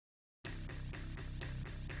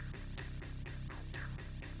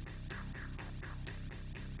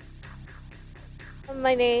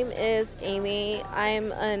My name is Amy.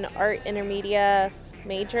 I'm an art intermedia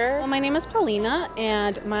major. Well, my name is Paulina,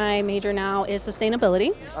 and my major now is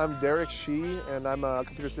sustainability. I'm Derek Shee, and I'm a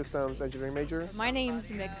computer systems engineering major. My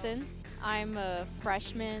name's Mixon. I'm a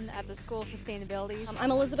freshman at the School of Sustainability.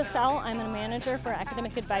 I'm Elizabeth Sell. I'm a manager for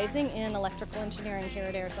academic advising in electrical engineering here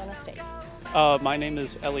at Arizona State. My name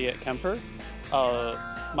is Elliot Kemper.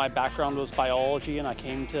 My background was biology, and I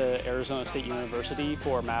came to Arizona State University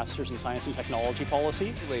for a master's in science and technology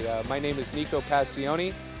policy. My name is Nico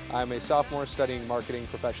Passioni. I'm a sophomore studying marketing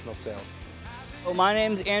professional sales. Well, my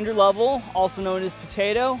name is Andrew Lovell, also known as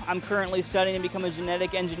Potato. I'm currently studying to become a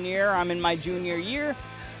genetic engineer. I'm in my junior year.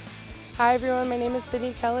 Hi everyone, my name is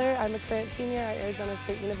Sydney Keller. I'm a current senior at Arizona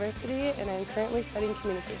State University and I'm currently studying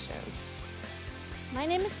communications. My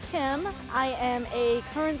name is Kim. I am a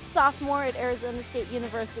current sophomore at Arizona State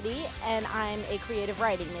University and I'm a creative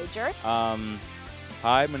writing major.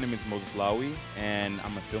 Hi, my name is Moses Lawi and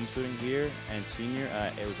I'm a film student here and senior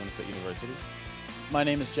at Arizona State University. My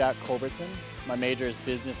name is Jack Culbertson. My major is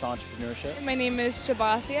business entrepreneurship. My name is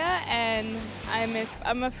Shabathia and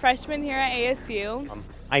I'm a freshman here at ASU.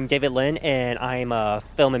 I'm David Lin, and I'm a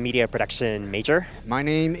film and media production major. My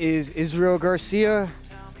name is Israel Garcia,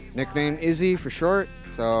 nickname Izzy for short.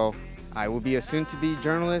 So I will be a soon-to-be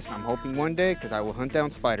journalist. I'm hoping one day, because I will hunt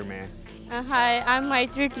down Spider-Man. Hi, I'm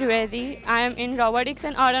Maitri Trivedi. I am in robotics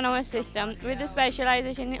and autonomous system with a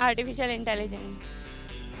specialization in artificial intelligence.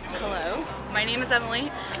 Hello, my name is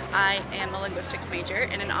Emily. I am a linguistics major,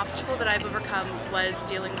 and an obstacle that I've overcome was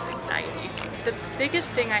dealing with anxiety. The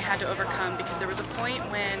biggest thing I had to overcome, because there was a point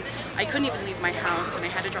when I couldn't even leave my house and I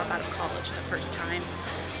had to drop out of college the first time,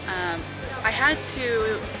 I had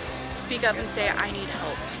to speak up and say, I need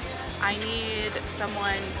help. I need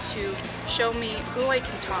someone to show me who I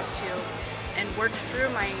can talk to and work through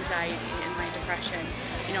my anxiety and my depression.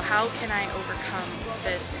 You know, how can I overcome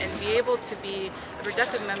this and be able to be a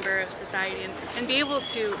productive member of society and be able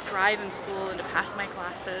to thrive in school and to pass my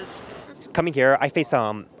classes. Coming here, I face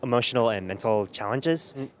emotional and mental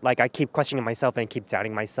challenges. Like, I keep questioning myself and keep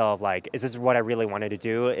doubting myself, like, is this what I really wanted to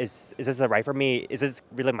do? Is this the right for me? Is this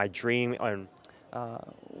really my dream?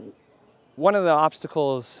 One of the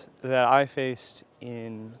obstacles that I faced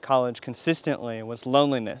in college consistently was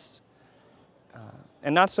loneliness.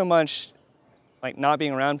 And not so much like not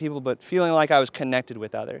being around people, but feeling like I was connected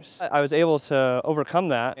with others. I was able to overcome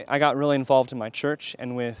that. I got really involved in my church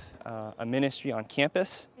and with a ministry on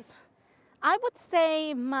campus. I would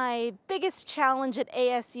say my biggest challenge at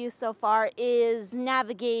ASU so far is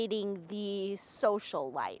navigating the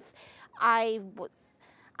social life. I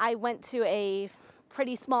went to a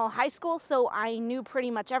pretty small high school, so I knew pretty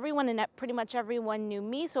much everyone and pretty much everyone knew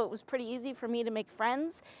me, so it was pretty easy for me to make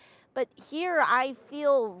friends. But here I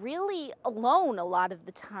feel really alone a lot of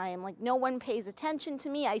the time. Like, no one pays attention to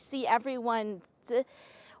me. I see everyone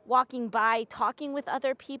walking by talking with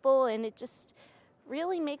other people, and it just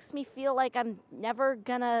really makes me feel like I'm never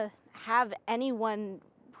gonna have anyone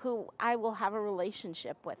who I will have a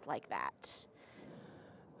relationship with like that.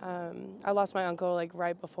 I lost my uncle like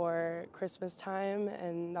right before Christmas time,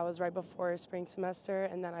 and that was right before spring semester,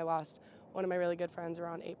 and then I lost one of my really good friends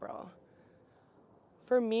around April.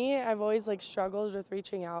 For me, I've always struggled with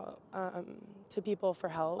reaching out to people for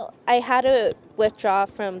help. I had to withdraw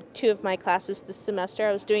from 2 of my classes this semester.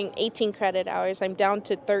 I was doing 18 credit hours. I'm down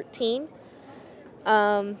to 13.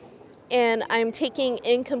 And I'm taking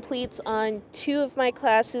incompletes on 2 of my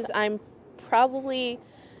classes. I'm probably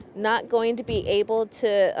not going to be able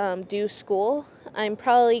to do school. I'm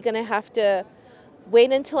probably going to have to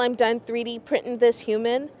wait until I'm done 3D printing this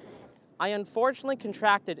human. I unfortunately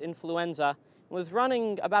contracted influenza and was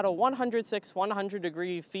running about a 106,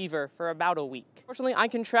 100-degree fever for about a week. Fortunately, I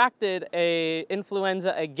contracted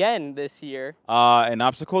influenza again this year. An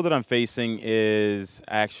obstacle that I'm facing is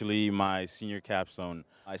actually my senior capstone.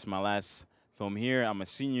 It's my last film here. I'm a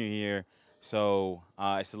senior here, so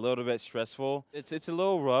it's a little bit stressful. It's a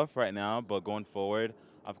little rough right now, but going forward,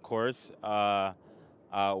 of course,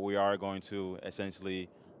 we are going to essentially,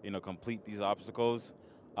 complete these obstacles.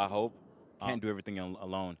 I hope. Can't do everything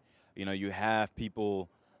alone. You have people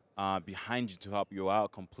behind you to help you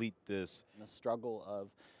out complete this. The struggle of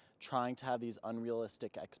trying to have these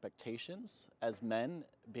unrealistic expectations as men,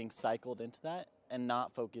 being cycled into that and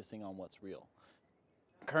not focusing on what's real.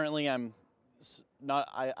 Currently, I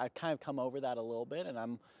kind of come over that a little bit, and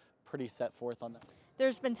I'm pretty set forth on that.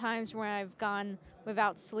 There's been times where I've gone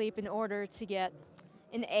without sleep in order to get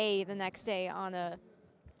an A the next day on the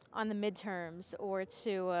midterms, or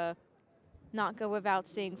to not go without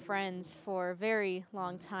seeing friends for a very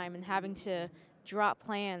long time and having to drop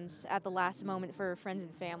plans at the last moment for friends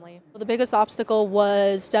and family. The biggest obstacle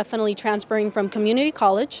was definitely transferring from community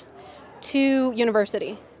college to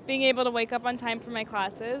university. Being able to wake up on time for my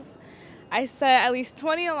classes. I set at least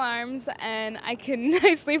 20 alarms and I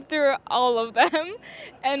sleep through all of them.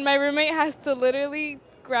 And my roommate has to literally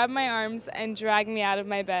grab my arms and drag me out of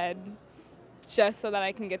my bed just so that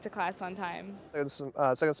I can get to class on time.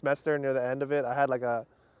 Second semester, near the end of it, I had like a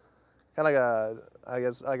I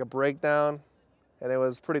guess like a breakdown, and it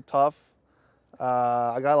was pretty tough.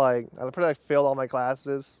 I pretty much failed all my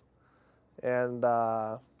classes, and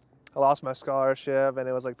I lost my scholarship, and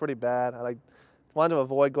it was like pretty bad. I wanted to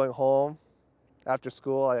avoid going home after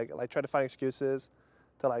school. I tried to find excuses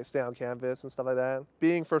to stay on campus and stuff like that.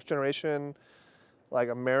 Being first generation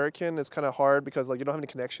American is kind of hard because you don't have any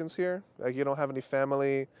connections here. You don't have any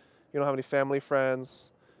family, you don't have any family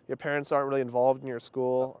friends. Your parents aren't really involved in your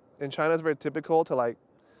school. In China, it's very typical to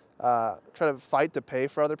try to fight to pay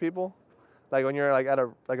for other people. When you're at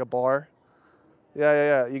a bar,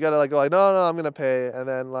 yeah. You gotta go no, I'm gonna pay, and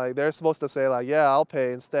then they're supposed to say yeah, I'll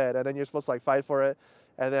pay instead, and then you're supposed to fight for it,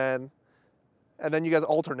 and then you guys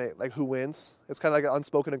alternate who wins. It's kind of like an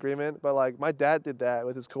unspoken agreement. But my dad did that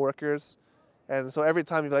with his coworkers, and so every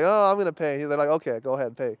time he'd be oh, I'm gonna pay. He's like okay, go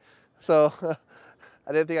ahead, pay. So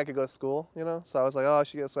I didn't think I could go to school, So I was oh, I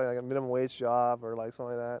should get a minimum wage job or something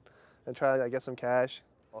like that, and try to get some cash.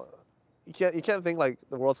 You can't think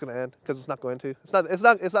the world's gonna end because it's not going to. It's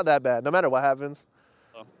not that bad. No matter what happens.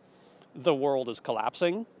 The world is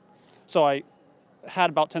collapsing. So I had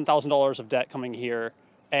about $10,000 of debt coming here,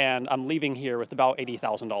 and I'm leaving here with about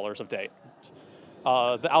 $80,000 of debt.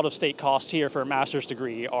 The out-of-state costs here for a master's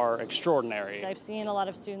degree are extraordinary. I've seen a lot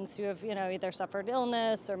of students who have, either suffered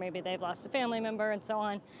illness or maybe they've lost a family member and so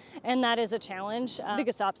on, and that is a challenge.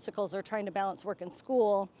 Biggest obstacles are trying to balance work and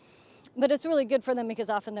school, but it's really good for them because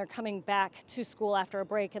often they're coming back to school after a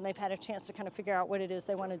break and they've had a chance to kind of figure out what it is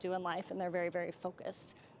they want to do in life, and they're very, very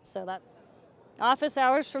focused. So that office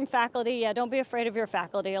hours from faculty, yeah, don't be afraid of your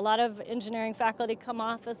faculty. A lot of engineering faculty come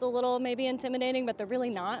off as a little maybe intimidating, but they're really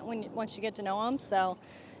not once you get to know them. So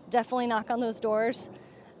definitely knock on those doors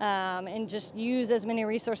and just use as many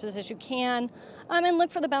resources as you can, and look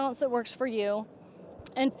for the balance that works for you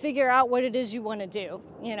and figure out what it is you want to do.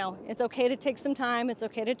 It's okay to take some time. It's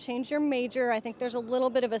okay to change your major. I think there's a little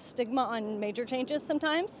bit of a stigma on major changes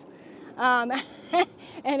sometimes.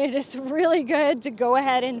 And it is really good to go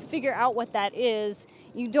ahead and figure out what that is.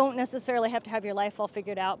 You don't necessarily have to have your life all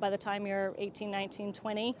figured out by the time you're 18, 19,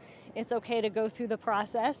 20. It's okay to go through the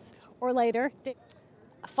process or later.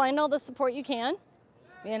 Find all the support you can,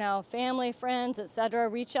 family, friends, etc.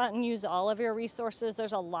 Reach out and use all of your resources.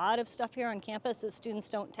 There's a lot of stuff here on campus that students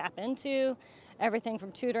don't tap into. Everything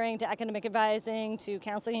from tutoring to academic advising to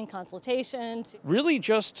counseling and consultation. Really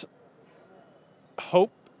just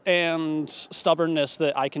hope and stubbornness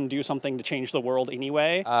that I can do something to change the world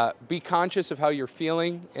anyway. Be conscious of how you're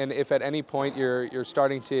feeling, and if at any point you're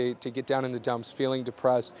starting to get down in the dumps, feeling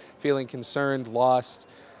depressed, feeling concerned, lost,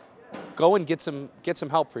 go and get some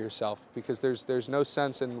help for yourself, because there's no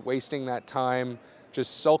sense in wasting that time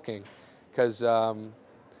just sulking, because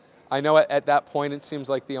I know at that point it seems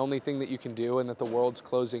like the only thing that you can do and that the world's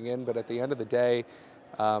closing in, but at the end of the day,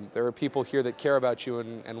 there are people here that care about you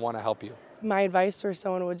and want to help you. My advice for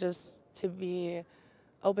someone would just to be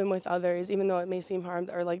open with others, even though it may seem hard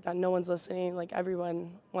or that no one's listening. Everyone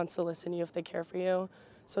wants to listen to you if they care for you.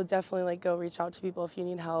 So definitely go reach out to people if you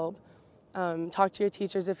need help. Talk to your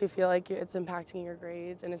teachers if you feel like it's impacting your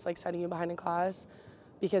grades and it's setting you behind in class,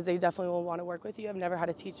 because they definitely will want to work with you. I've never had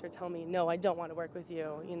a teacher tell me, no, I don't want to work with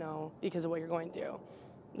you, because of what you're going through.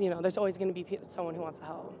 There's always going to be someone who wants to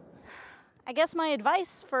help. I guess my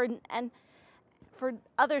advice for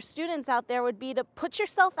other students out there would be to put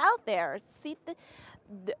yourself out there.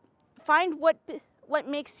 Find what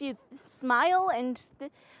makes you smile and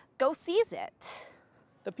go seize it.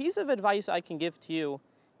 The piece of advice I can give to you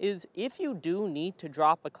is if you do need to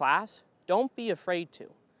drop a class, don't be afraid to.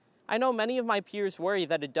 I know many of my peers worry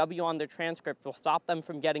that a W on their transcript will stop them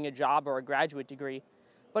from getting a job or a graduate degree,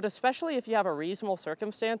 but especially if you have a reasonable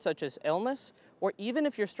circumstance such as illness, or even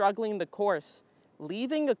if you're struggling in the course,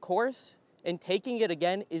 leaving a course and taking it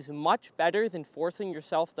again is much better than forcing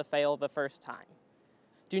yourself to fail the first time.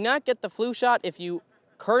 Do not get the flu shot if you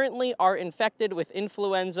currently are infected with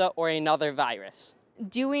influenza or another virus.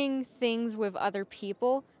 Doing things with other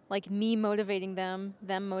people, like me motivating them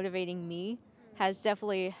motivating me, has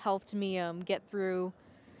definitely helped me get through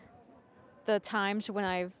the times when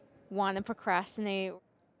I want to procrastinate.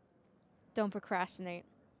 Don't procrastinate.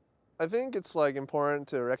 I think it's important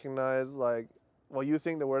to recognize what you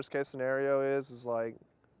think the worst case scenario is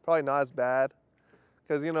probably not as bad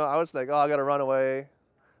Because, you know, I was like, oh, I got to run away,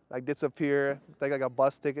 like disappear, take like a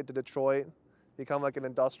bus ticket to Detroit, become like an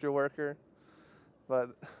industrial worker. But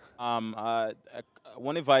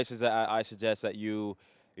one advice is that I suggest that you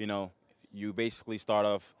basically start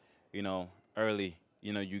off, early.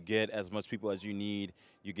 You get as much people as you need.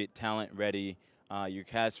 You get talent ready, your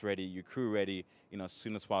cast ready, your crew ready, as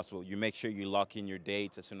soon as possible. You make sure you lock in your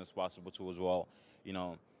dates as soon as possible too as well,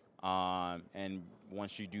 and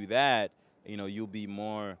once you do that, you'll be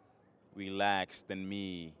more relaxed than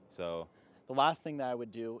me. So The last thing that I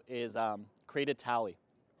would do is create a tally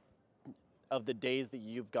of the days that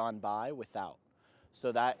you've gone by without.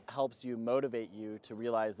 So that helps you motivate you to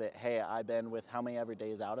realize that, hey, I've been with how many ever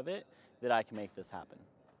days out of it that I can make this happen.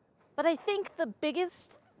 But I think the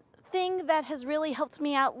biggest thing that has really helped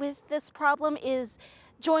me out with this problem is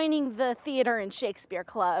joining the Theater and Shakespeare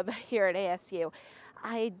Club here at ASU.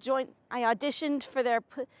 I auditioned for their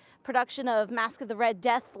production of Mask of the Red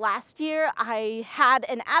Death last year. I had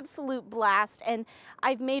an absolute blast, and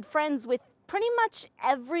I've made friends with pretty much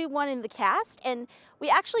everyone in the cast, and we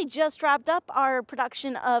actually just wrapped up our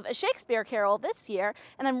production of A Shakespeare Carol this year,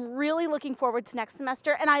 and I'm really looking forward to next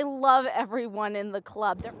semester, and I love everyone in the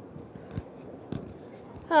club.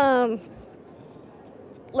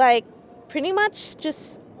 Like, pretty much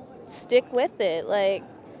just stick with it. Like,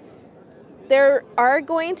 there are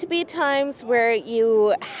going to be times where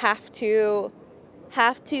you have to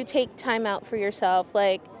take time out for yourself,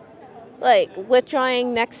 like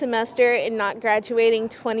withdrawing next semester and not graduating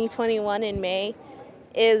 2021 in May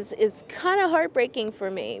is kind of heartbreaking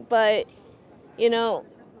for me. But,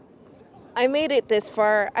 I made it this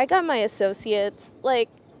far. I got my associates. Like,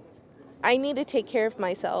 I need to take care of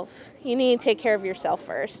myself. You need to take care of yourself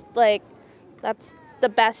first. Like, that's the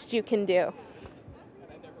best you can do.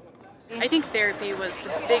 I think therapy was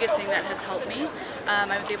the biggest thing that has helped me.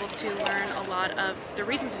 I was able to learn a lot of the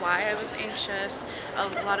reasons why I was anxious, a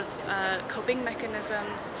lot of coping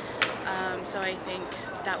mechanisms. So I think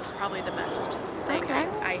that was probably the best thing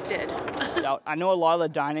I did. I know a lot of the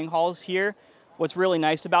dining halls here, what's really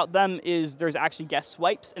nice about them is there's actually guest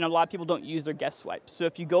swipes, and a lot of people don't use their guest swipes. So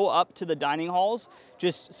if you go up to the dining halls,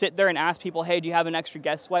 just sit there and ask people, hey, do you have an extra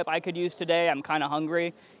guest swipe I could use today? I'm kind of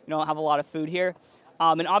hungry. Don't have a lot of food here.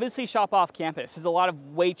 And obviously shop off campus. There's a lot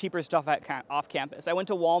of way cheaper stuff off campus. I went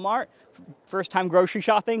to Walmart, first time grocery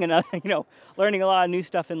shopping, and learning a lot of new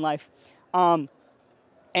stuff in life. And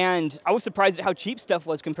I was surprised at how cheap stuff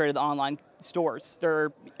was compared to the online stores.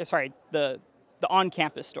 The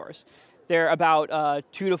on-campus stores. They're about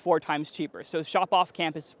 2 to 4 times cheaper. So shop off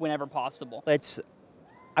campus whenever possible.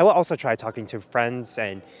 I will also try talking to friends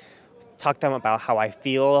and talk to them about how I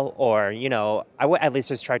feel, or I would at least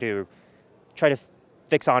just try to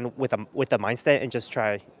fix on with the mindset and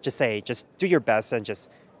just do your best and just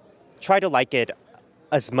try to like it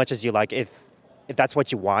as much as you like if that's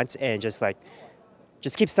what you want, and just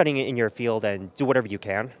keep studying in your field and do whatever you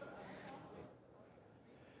can.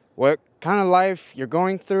 What kind of life you're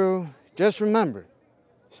going through, just remember,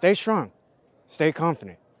 stay strong, stay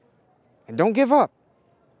confident, and don't give up,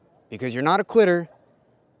 because you're not a quitter,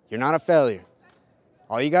 you're not a failure.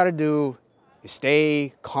 All you gotta do is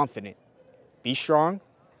stay confident. Be strong,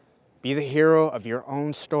 be the hero of your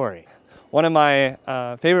own story. One of my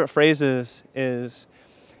favorite phrases is,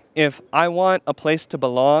 if I want a place to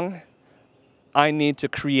belong, I need to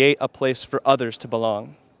create a place for others to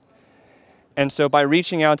belong. And so by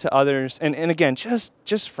reaching out to others, and again,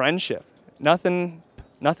 just friendship, nothing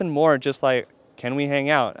more, just like, can we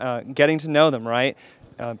hang out? Getting to know them, right?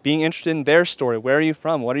 Being interested in their story. Where are you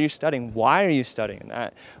from? What are you studying? Why are you studying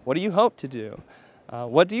that? What do you hope to do?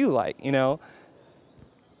 What do you like?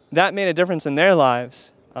 That made a difference in their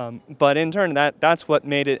lives, but in turn, that's what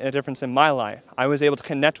made it a difference in my life. I was able to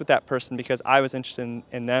connect with that person because I was interested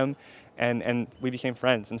in them, and we became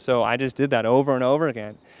friends. And so I just did that over and over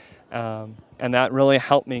again, and that really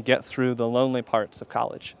helped me get through the lonely parts of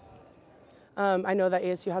college. I know that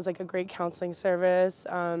ASU has a great counseling service.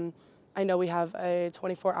 I know we have a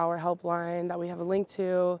 24-hour helpline that we have a link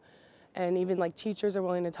to. And even teachers are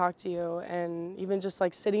willing to talk to you, and even just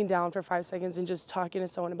sitting down for 5 seconds and just talking to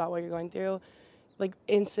someone about what you're going through,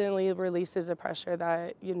 instantly releases a pressure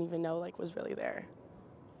that you didn't even know was really there.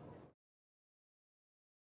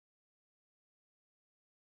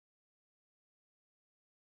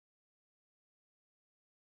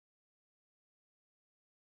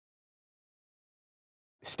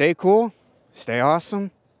 Stay cool, stay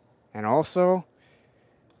awesome, and also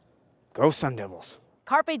go Sun Devils.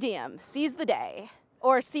 Carpe diem, seize the day,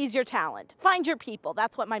 or seize your talent. Find your people.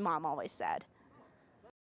 That's what my mom always said.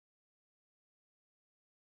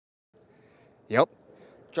 Yep.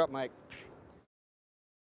 Drop mic.